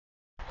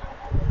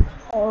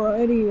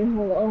Alrighty,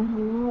 hello,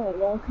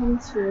 welcome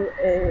to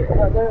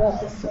another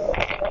episode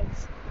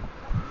of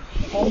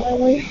On My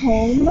Way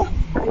Home.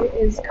 It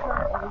is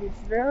currently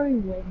very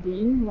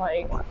windy,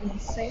 like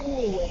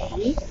insanely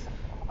windy.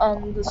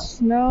 The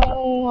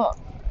snow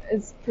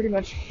is pretty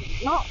much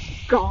not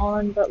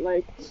gone, but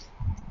like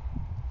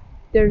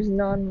there's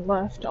none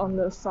left on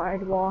the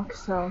sidewalk,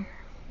 so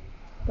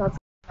that's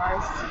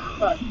nice.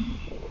 But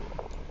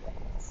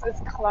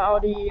it's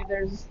cloudy,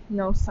 there's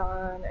no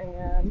sun,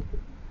 and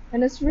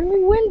it's really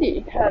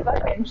windy. Have I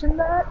mentioned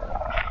that?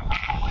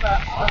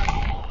 But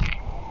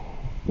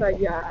But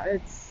yeah,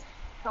 it's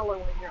hella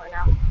windy right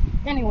now.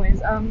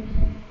 Anyways,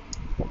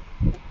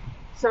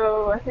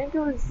 so I think it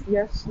was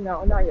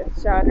no, not yet,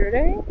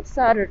 Saturday,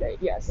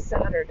 yes,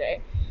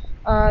 Saturday.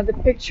 The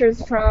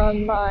pictures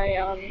from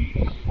my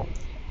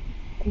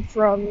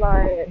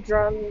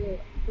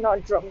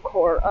not drum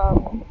corps,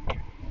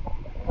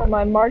 from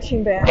my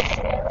marching band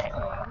came,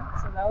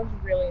 so that was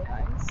really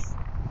nice.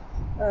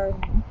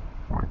 Um,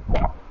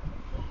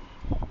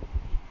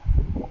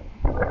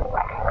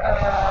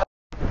 uh,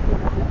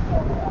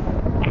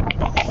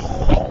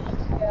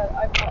 yeah,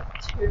 I got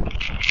two.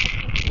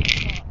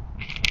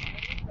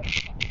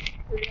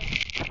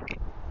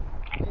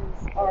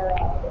 Is our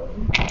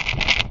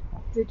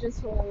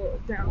digital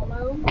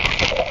download.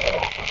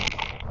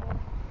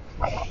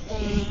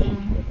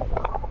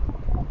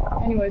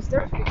 Anyways,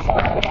 they're pretty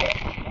fun.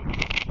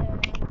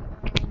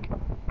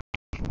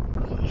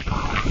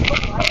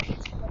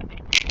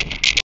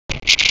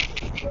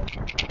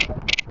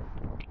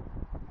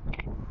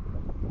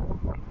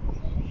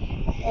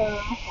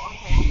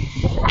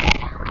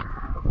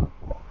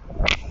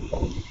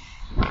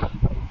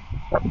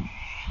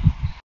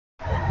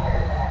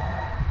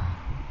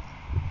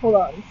 Hold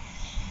on.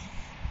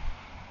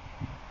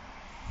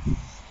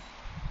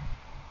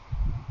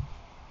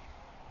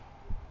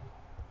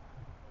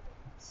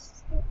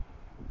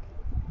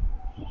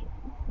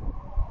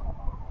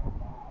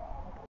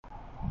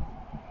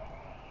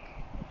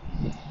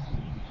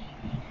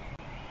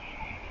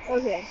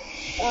 Okay.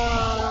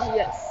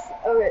 Yes.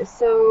 Okay,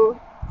 so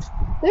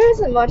there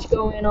isn't much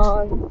going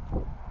on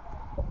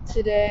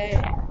today.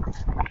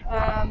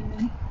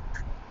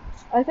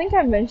 I think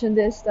I mentioned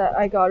this that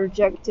I got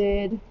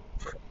rejected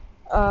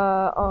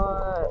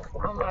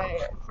on my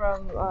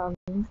from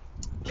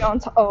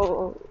Johns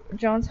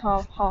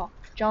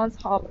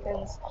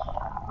Hopkins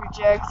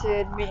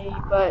rejected me,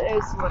 but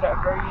it's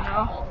whatever, you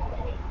know.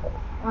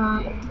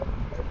 Um,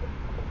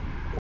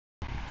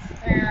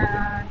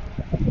 and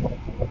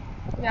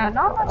yeah,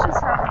 not much is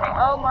happening.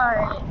 Oh,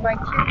 my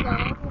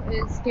Kindle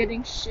is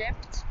getting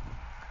shipped,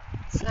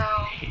 so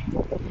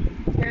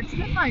yeah, it's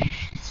been like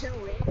 2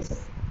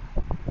 weeks.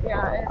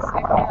 Yeah, it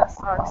kind of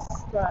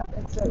sucks, but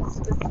it's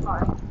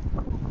fine.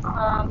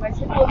 My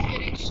Kindle is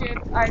getting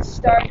shipped. I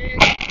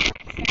started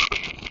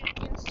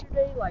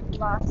yesterday, like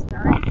last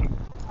night.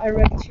 I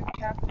read 2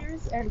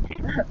 chapters, and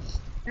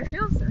it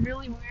feels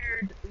really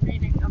weird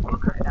reading a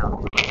book right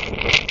now.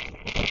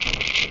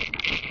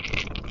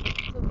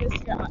 So this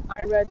year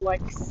I read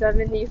like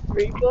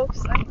 73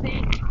 books, I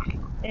think,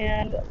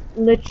 and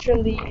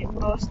literally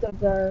most of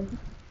them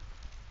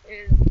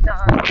is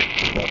done.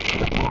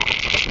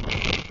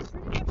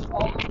 Pretty much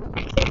all of them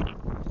is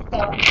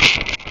done.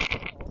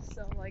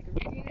 So like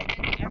reading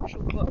an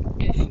actual book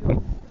it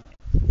feels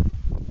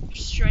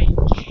strange,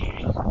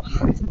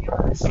 to be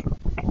honest.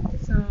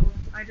 So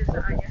I did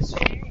that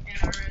yesterday, and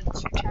I read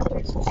 2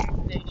 chapters of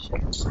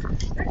Foundation.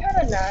 They're kind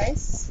of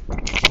nice.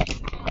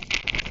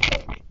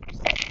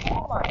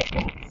 Oh my,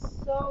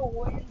 it's so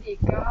windy,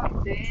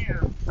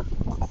 goddamn.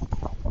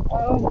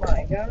 Oh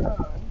my god.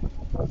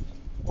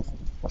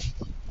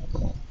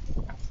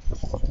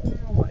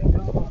 Oh my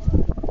god.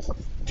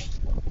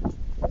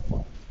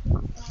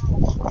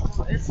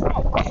 Oh, it's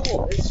not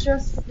cool. It's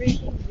just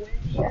freaking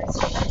windy as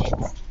shit.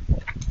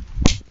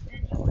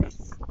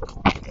 Anyways,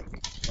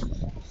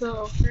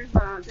 so there's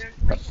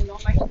my Kindle.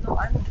 My Kindle.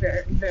 I'm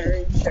very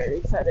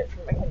excited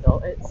for my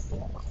Kindle.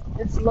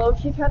 It's low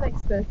key kind of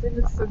expensive.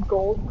 It's the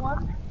gold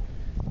one,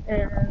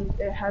 and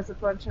it has a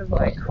bunch of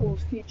like cool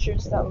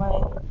features that my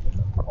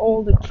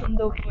old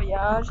Kindle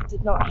Voyage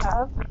did not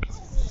have.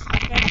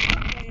 My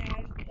Kindle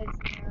Voyage is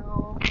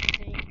now, I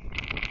think,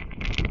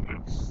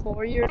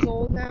 4 years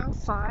old now.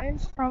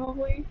 5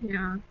 probably.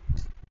 Yeah.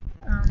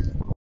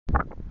 Um,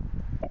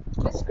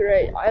 it's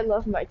great. I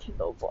love my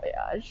Kindle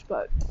Voyage,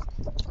 but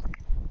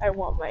I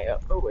want my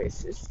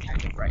Oasis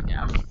kind of right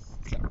now.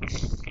 So,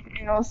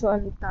 and also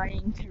I'm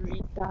dying to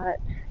read that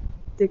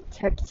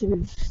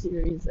detective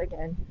series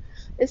again.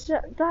 It's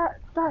just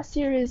that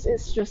series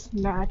is just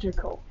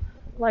magical.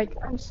 Like,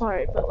 I'm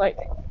sorry, but like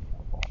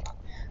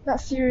that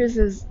series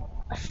is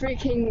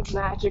freaking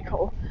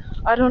magical.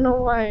 I don't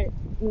know why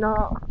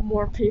not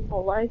more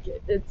people like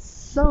it. It's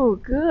so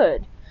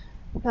good.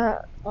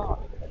 That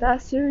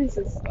series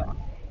is like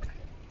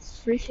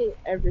it's freaking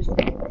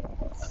everything.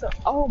 So,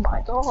 oh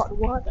my god,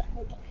 what the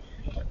heck?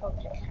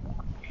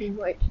 Okay,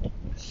 wait.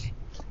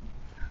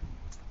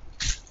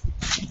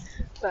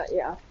 But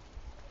yeah.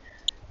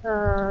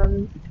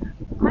 Um,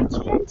 I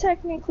can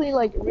technically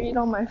like read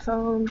on my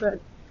phone,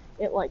 but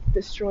it like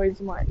destroys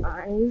my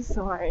eyes,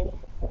 so I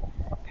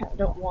kind of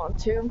don't want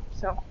to.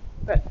 So,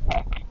 but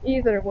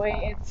either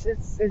way,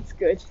 it's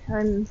good.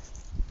 I'm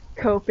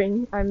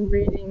coping. I'm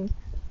reading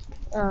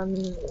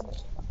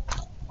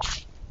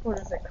what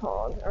is it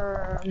called?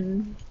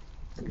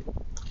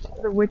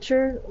 The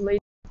Witcher, Lady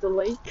of the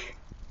Lake.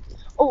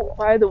 Oh,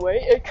 by the way,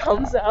 it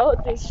comes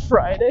out this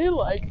Friday.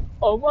 Like,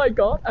 oh my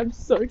god, I'm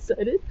so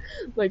excited.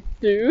 Like,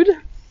 dude.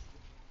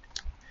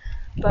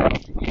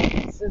 But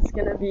it's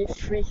gonna be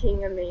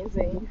freaking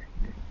amazing.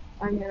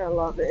 I'm gonna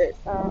love it.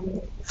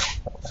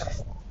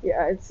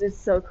 Yeah, it's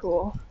so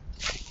cool.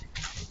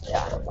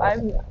 Yeah,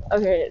 I'm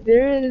okay.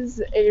 There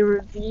is a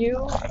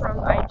review from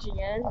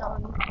IGN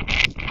on,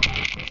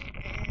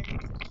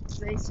 and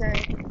they said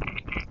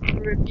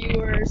the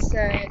reviewer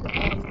said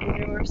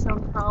there were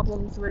some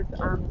problems with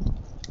I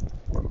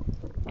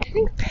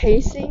think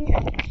pacing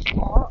and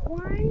plot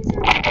wise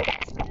or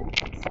something.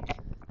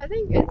 I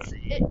think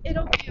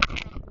it'll be a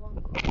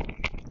problem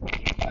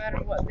no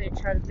matter what they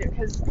try to do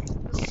because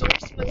the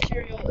source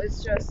material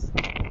is just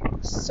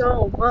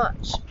so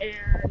much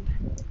and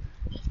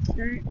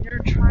you're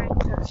trying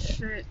to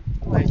fit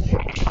like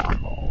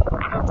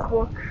a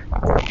book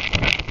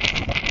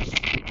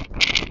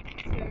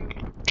to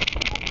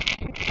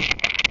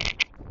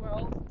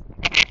 12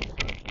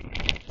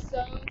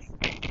 episodes.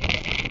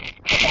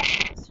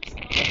 It's just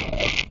not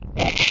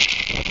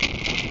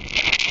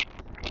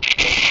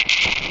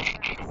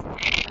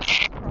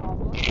a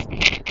problem.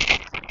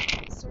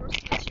 Source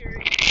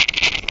material.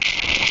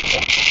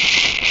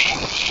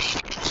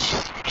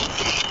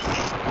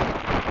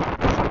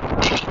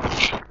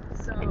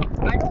 So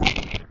I don't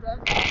think that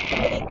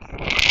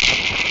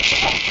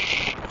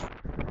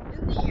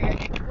in the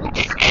end we'll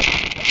just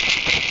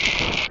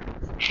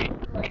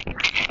like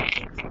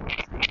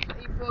a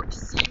book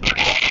scene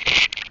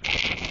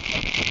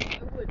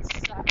it would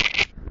suck.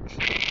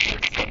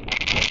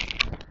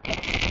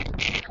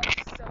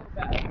 So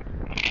bad.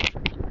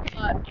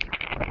 But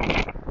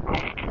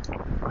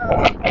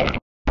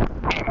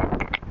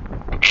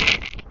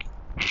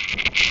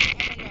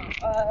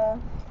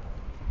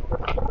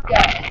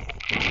yeah,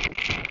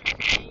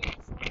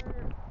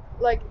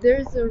 like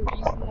there's a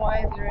reason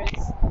why there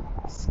is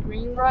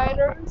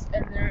screenwriters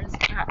and there's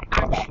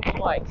actual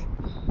like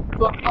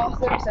book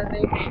authors and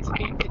they make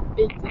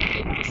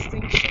a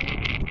distinction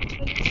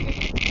between the two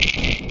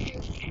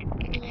because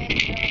in the end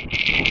they're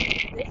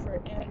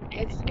different and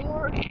if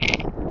you're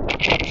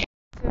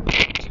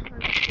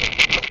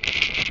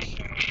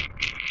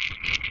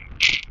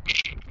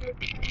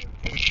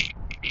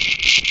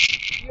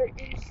you're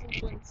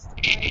influenced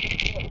by the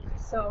book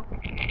so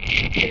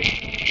there's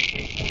no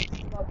way to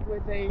come up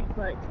with a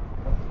like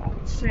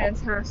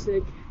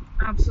fantastic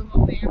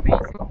absolutely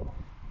amazing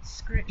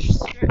script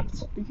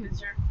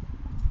because you're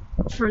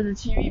for the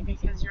TV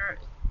because you're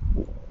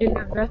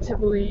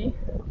inevitably,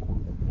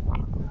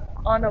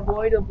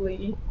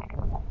 unavoidably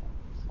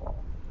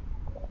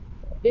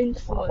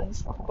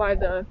influenced by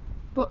the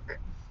book.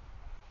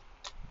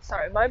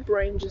 Sorry, my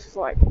brain just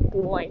like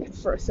blanked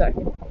for a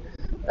second.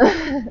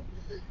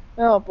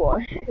 Oh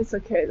boy, it's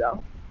okay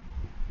though.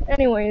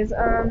 Anyways,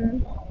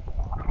 there's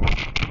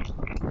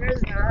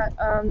that.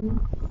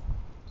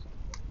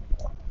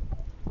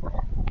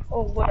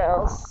 Oh, what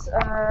else?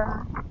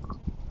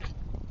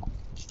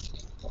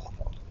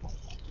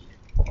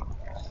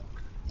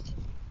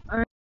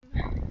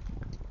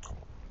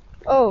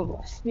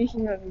 Oh,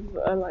 speaking of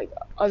like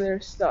other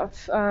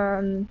stuff,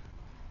 I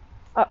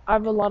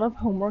have a lot of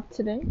homework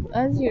today.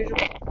 As usual,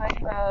 I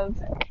have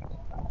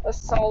a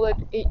solid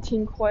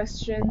 18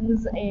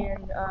 questions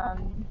and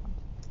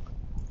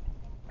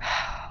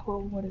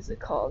well, what is it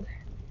called?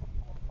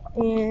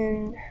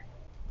 In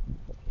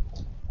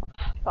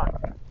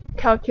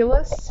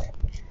calculus,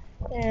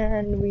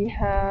 and we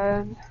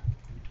have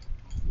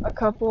a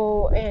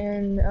couple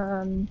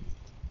in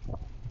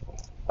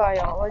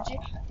biology.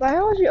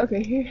 Biology.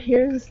 Okay,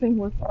 here's the thing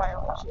with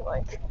biology.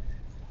 Like,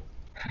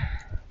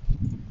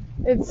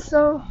 it's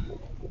so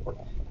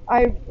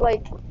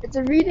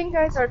the reading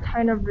guides are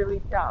kind of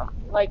really dumb.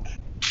 Like,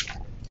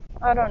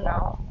 I don't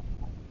know.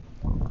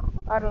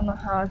 I don't know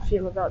how I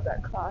feel about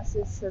that class.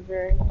 It's a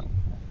very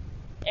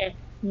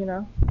you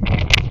know.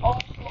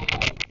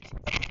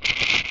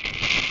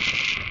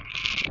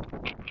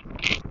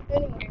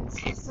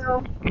 Anyways,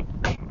 so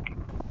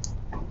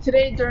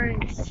today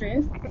during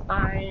fifth,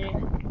 I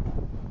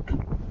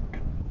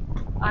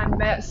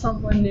met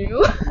someone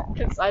new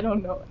because I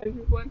don't know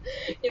everyone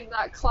in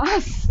that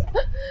class,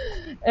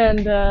 and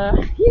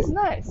he's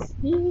nice.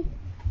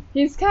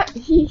 He's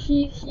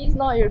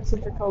not your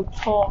typical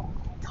tall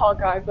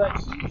guy, but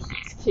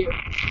he's cute.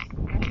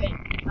 I think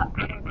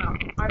I don't know.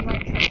 I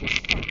might cut this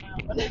part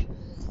out.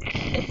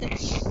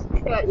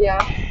 But yeah.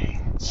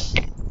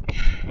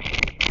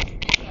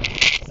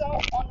 So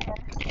on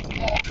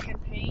our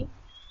campaign,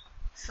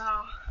 so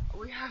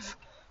we have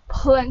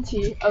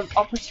plenty of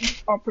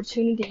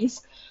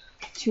opportunities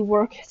to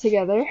work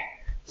together,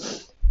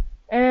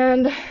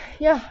 and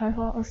yeah,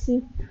 I'll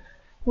see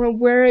Well,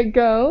 where it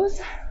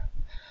goes?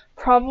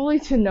 Probably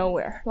to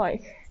nowhere.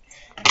 Like,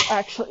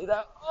 actually,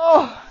 though.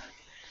 Oh.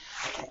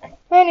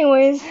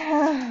 Anyways,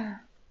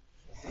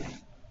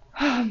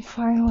 I'm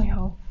finally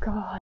home.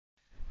 God,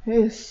 it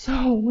is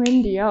so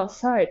windy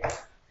outside.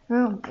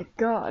 Oh my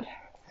God.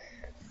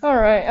 All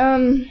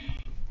right.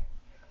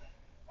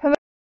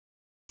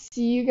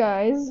 See you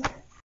guys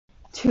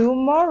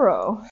tomorrow.